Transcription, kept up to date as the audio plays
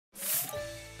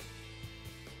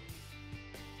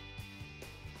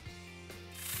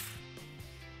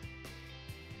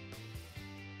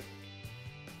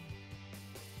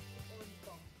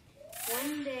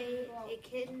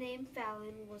kid named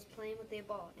Fallon was playing with a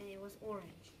ball, and it was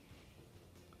orange.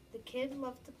 The kid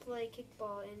loved to play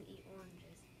kickball and eat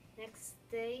oranges. Next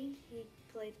day, he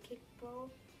played kickball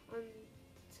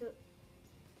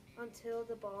until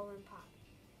the ball went pop.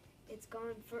 It's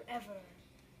gone forever.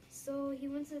 So he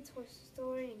went to the toy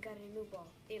store and got a new ball.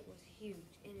 It was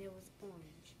huge, and it was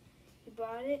orange. He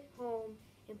brought it home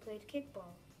and played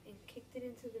kickball and kicked it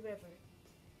into the river.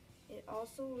 It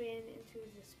also ran into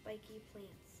the spiky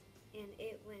plants, and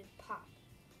it went pop.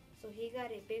 So he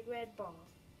got a big red ball,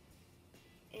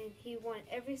 and he won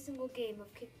every single game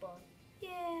of kickball.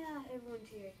 Yeah, everyone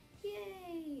cheered.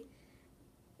 Yay!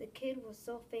 The kid was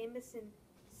so famous and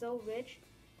so rich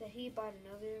that he bought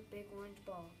another big orange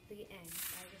ball. The end.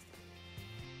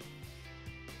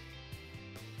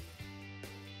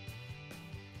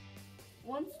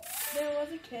 Once there was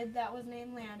a kid that was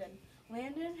named Landon.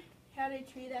 Landon had a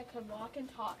tree that could walk and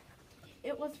talk.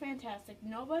 It was fantastic.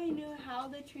 Nobody knew how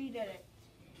the tree did it,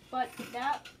 but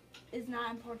that is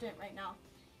not important right now.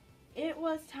 It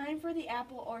was time for the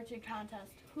apple orchard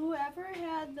contest. Whoever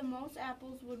had the most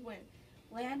apples would win.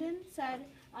 Landon said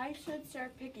I should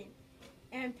start picking,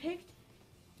 and picked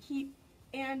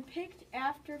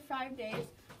after 5 days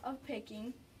of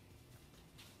picking.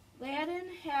 Landon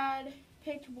had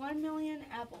picked 1 million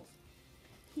apples.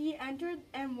 He entered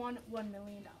and won $1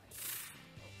 million.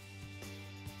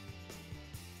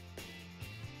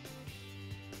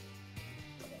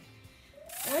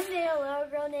 One day, a little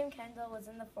girl named Kendall was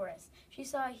in the forest. She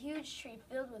saw a huge tree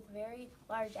filled with very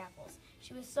large apples.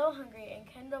 She was so hungry, and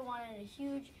Kendall wanted a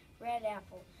huge red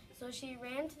apple. So she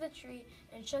ran to the tree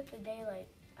and shook the daylight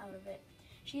out of it.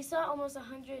 She saw almost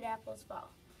 100 apples fall.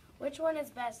 Which one is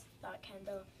best, thought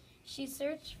Kendall. She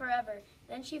searched forever.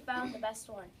 Then she found the best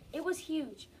one. It was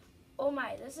huge. Oh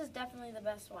my, this is definitely the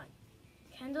best one.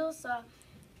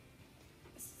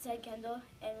 Said Kendall,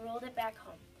 and rolled it back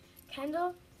home.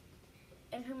 Kendall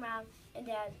and her mom and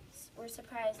dad were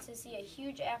surprised to see a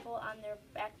huge apple on their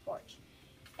back porch.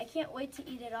 I can't wait to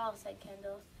eat it all, said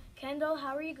Kendall. Kendall,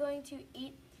 how are you going to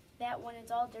eat that when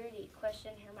it's all dirty?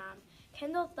 Questioned her mom.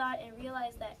 Kendall thought and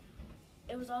realized that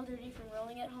it was all dirty from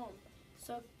rolling it home.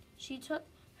 So she took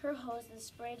her hose and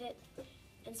sprayed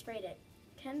it.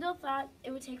 Kendall thought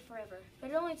it would take forever,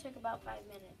 but it only took about 5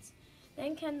 minutes.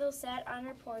 Then Kendall sat on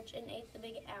her porch and ate the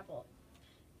big apple.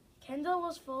 Kendall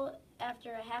was full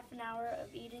after a half an hour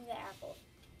of eating the apple,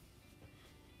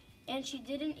 and she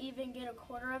didn't even get a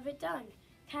quarter of it done.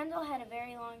 Kendall had a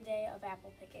very long day of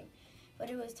apple picking, but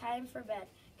it was time for bed.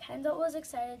 Kendall was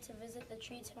excited to visit the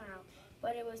tree tomorrow,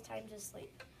 but it was time to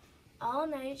sleep. All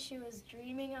night she was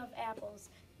dreaming of apples.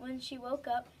 When she woke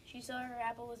up, she saw her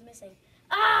apple was missing.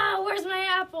 Ah, where's my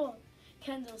apple?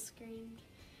 Kendall screamed.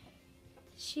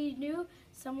 She knew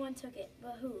someone took it,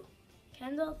 but who?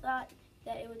 Kendall thought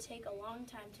that it would take a long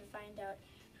time to find out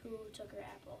who took her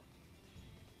apple.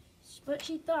 But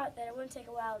she thought that it wouldn't take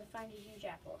a while to find a huge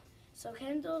apple. So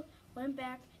Kendall went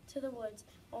back to the woods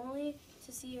only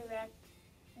to see a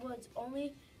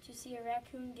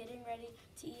raccoon getting ready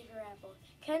to eat her apple.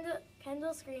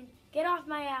 Kendall screamed, "Get off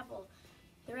my apple!"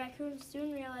 The raccoon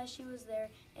soon realized she was there,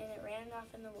 and it ran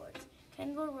off in the woods.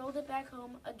 Kendall rolled it back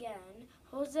home again,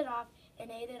 hosed it off, and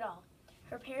ate it all.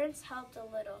 Her parents helped a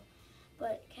little,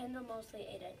 but Kendall mostly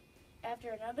ate it.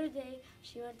 After another day,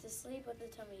 she went to sleep with a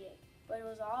tummy ache, but it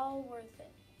was all worth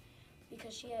it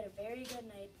because she had a very good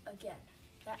night again.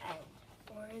 The end.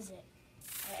 Or is it?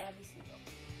 By Abby Siegel.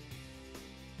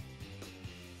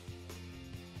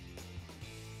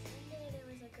 One day there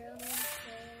was a girl named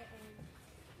Taylor, and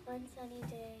one sunny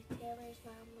day, Taylor's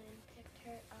mom went and picked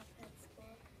her up at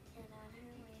school, and on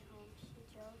her way home, she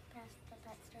drove past the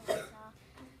pet store and saw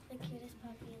the cutest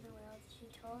puppy in the world. She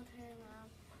told her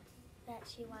mom that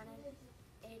she wanted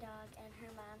a dog, and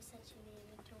her mom said she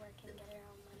needed to work and get her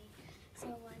own money. So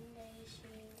one day she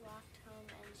walked home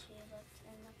and she looked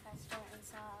in the pet store and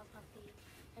saw a puppy,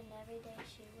 and every day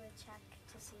she would check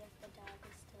to see if the dog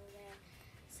was still there.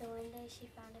 So one day she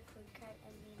found a food cart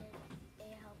and needed a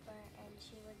helper, and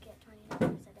she would get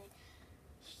 $20 a day.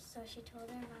 So she told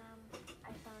her mom,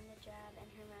 I found a job, and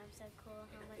her mom said, cool,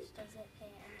 how much does it pay?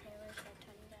 And Taylor said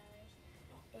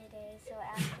 $20 a day. So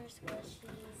after school she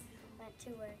went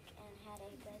to work and had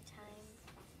a good time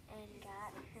and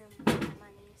got her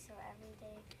money. So every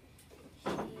day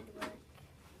she'd work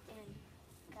and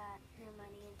got her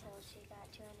money until she got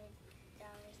 $200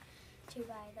 to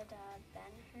buy the dog.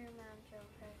 Then her mom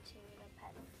drove her to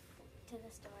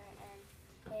the store, and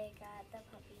they got the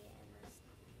puppy and the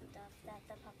stuff that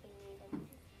the puppy needed.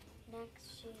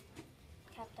 Next, she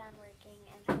kept on working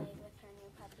and played with her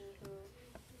new puppy, who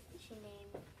she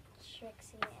named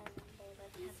Trixie, and they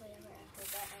lived happily ever after.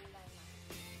 The end by Mark.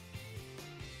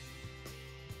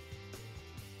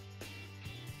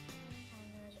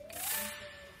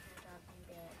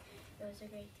 It was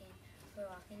a great team. We were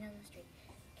walking down the street.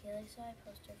 Kaylee saw a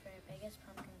poster for a biggest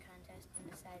pumpkin contest and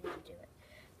decided to do it.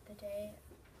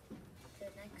 The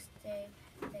next day,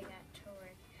 they got to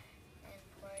work and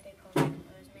poured a pumpkin.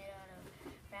 It was made out of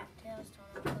rat tails,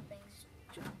 toenail clippings,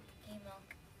 chunky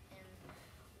milk,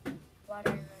 and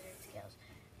water and lizard scales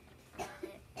on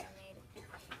it and made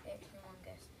it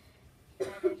humongous.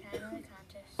 By the time of the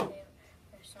contest, they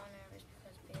were so nervous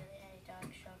because Bailey had a dog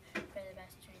show for the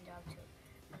best trained dog too.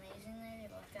 Amazingly, they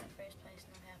both got first place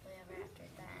and lived happily ever after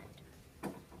at the end.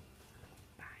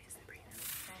 Bye, Sabrina.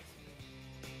 Bye, Sabrina.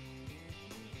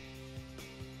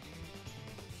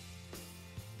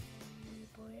 My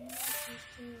boy and my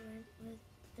sister went with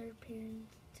their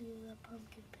parents to the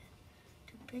pumpkin patch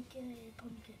to pick a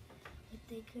pumpkin, but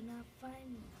they could not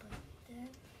find it. But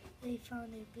then they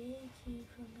found a big huge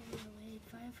pumpkin that weighed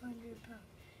 500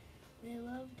 pounds. They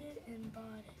loved it and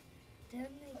bought it. Then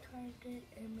they carved it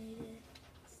and made it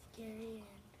scary,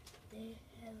 and they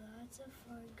had lots of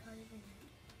fun carving it.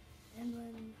 And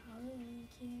when Halloween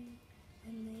came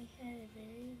and they had a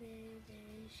very, very,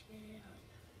 very scary house,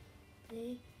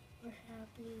 they were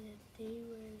happy that they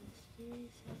were the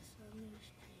scariest on their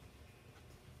street.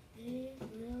 They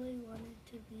really wanted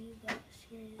to be the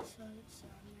scariest house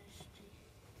on their street.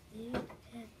 They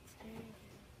had scary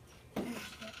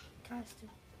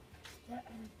costumes that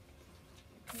had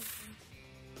costumes.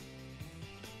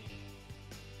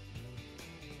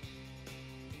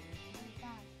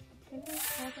 Kinder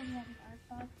told him he had an art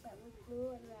box that was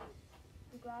blue and red.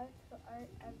 He brought it to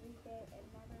art every day and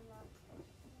never lost it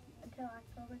until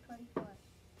October 24th.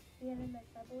 He had an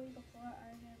assembly before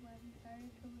art, and when he started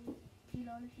to leave, he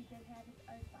noticed he didn't have his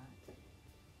art box.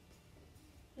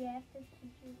 He asked his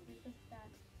teacher if he could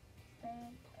stand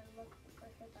and look for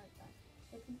his art box.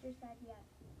 The teacher said yes,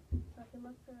 so he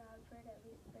looked around for it at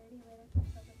least 30 minutes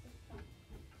until the professor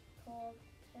told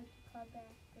him to come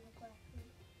back to the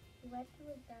classroom. He went to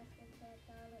his desk and sat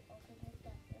down and opened his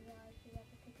desk and realized he had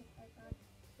to take his art box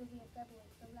to the assembly.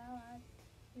 From now on,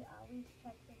 he always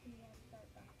checks if he has his art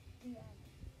box. The end.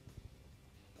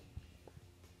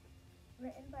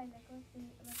 Written by Nicholas B.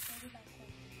 Illustrated by Kim.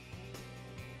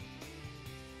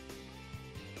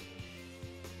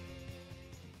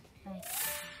 Like,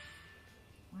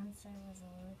 once there was a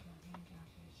little girl named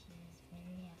Audrey. She was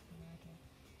very happy little girl.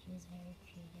 She was very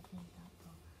creative and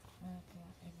thoughtful little girl.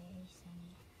 A very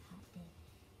sunny, hot day.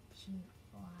 She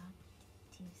walked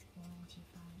to school and she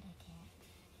found a cat.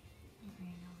 It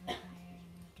ran over by her and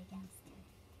moved against her.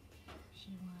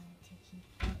 She wanted to keep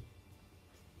it.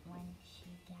 When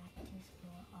she got to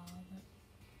school, all that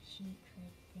she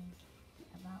could think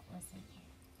about was the cat.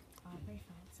 Aubrey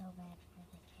felt so bad for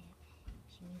the cat.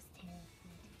 She was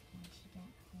terrified. When she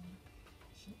got home,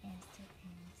 she asked her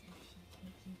parents if she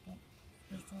could keep it.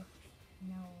 They said,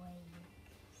 "No way, you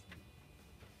could."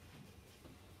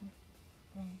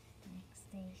 The next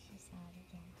day she saw it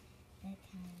again. That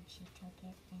time she took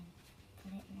it and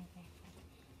put it in her backpack.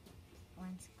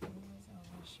 When school was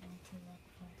over, she went to look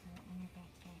for her in her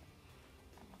backpack.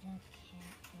 The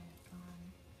cat was gone.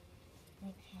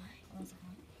 The cat was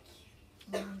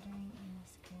wandering in the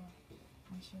school.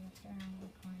 When she looked around the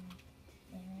corner,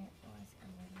 there it was. A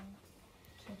little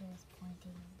kid was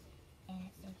pointing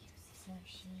at it, so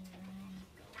she ran.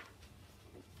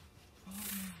 I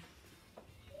have no.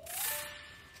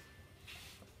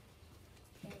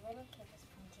 The little kid was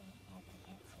pointing at the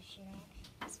cat, so she ran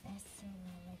as fast as her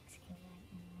legs could run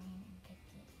and ran and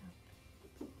picked it up.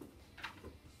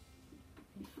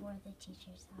 Before the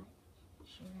teacher saw it,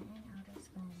 she ran out of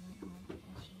school and went home.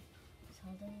 As she was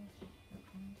holding the cat, her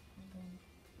parents pulled in.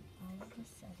 All of a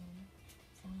sudden,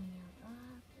 someone yelled,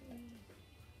 "Aubrey!"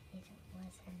 It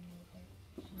was her neighbor.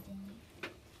 She didn't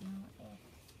know if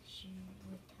she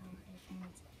would tell her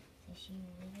parents, so she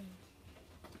ran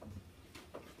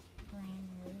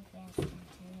really fast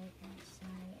until her parents.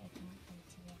 "Sorry, I can't play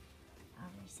today,"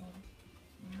 Aubrey said.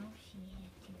 Now she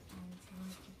had to find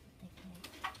somewhere to put the cat.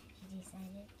 She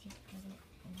decided to put it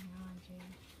in her laundry.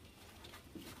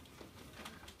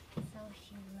 So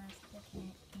she left the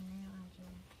cat in her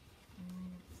laundry and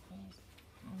went upstairs.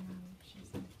 "Hi, Mom," she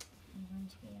said. "I'm going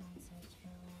to be on search for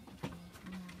a rat." "Okay,"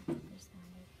 her mom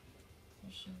responded. So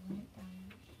she went down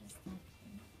the steps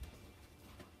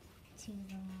to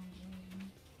the laundry room,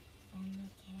 and the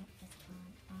cat was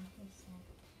gone. Aubrey said,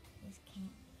 "This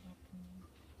can't be happening."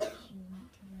 She went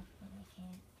to look for the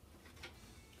cat.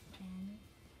 Then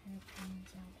her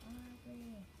parents yelled,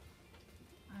 "Aubrey!"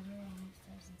 Aubrey ran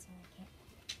upstairs and saw the cat.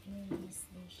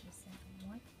 Furiously, she said,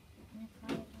 "What?" in a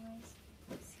quiet voice.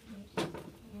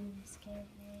 after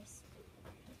this,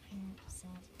 the parent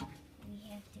said, "We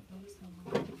have to go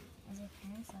somewhere." As her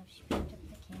parents left, she picked up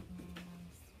the cat and ran down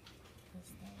the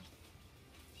stairs.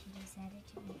 She decided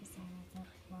to make a sign of the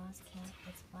lost cat.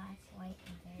 It's black, white,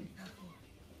 and very fluffy.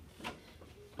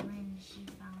 When she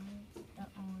found the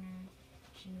owner,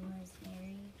 she was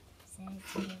very sad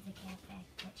to give the cat back,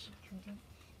 but she couldn't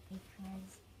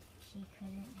because she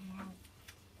couldn't have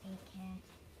a cat.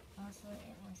 Also,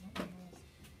 it wasn't hers.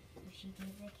 So she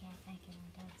gave the cat back and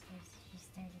went downstairs. She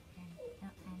started crying.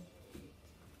 The end.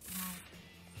 Now,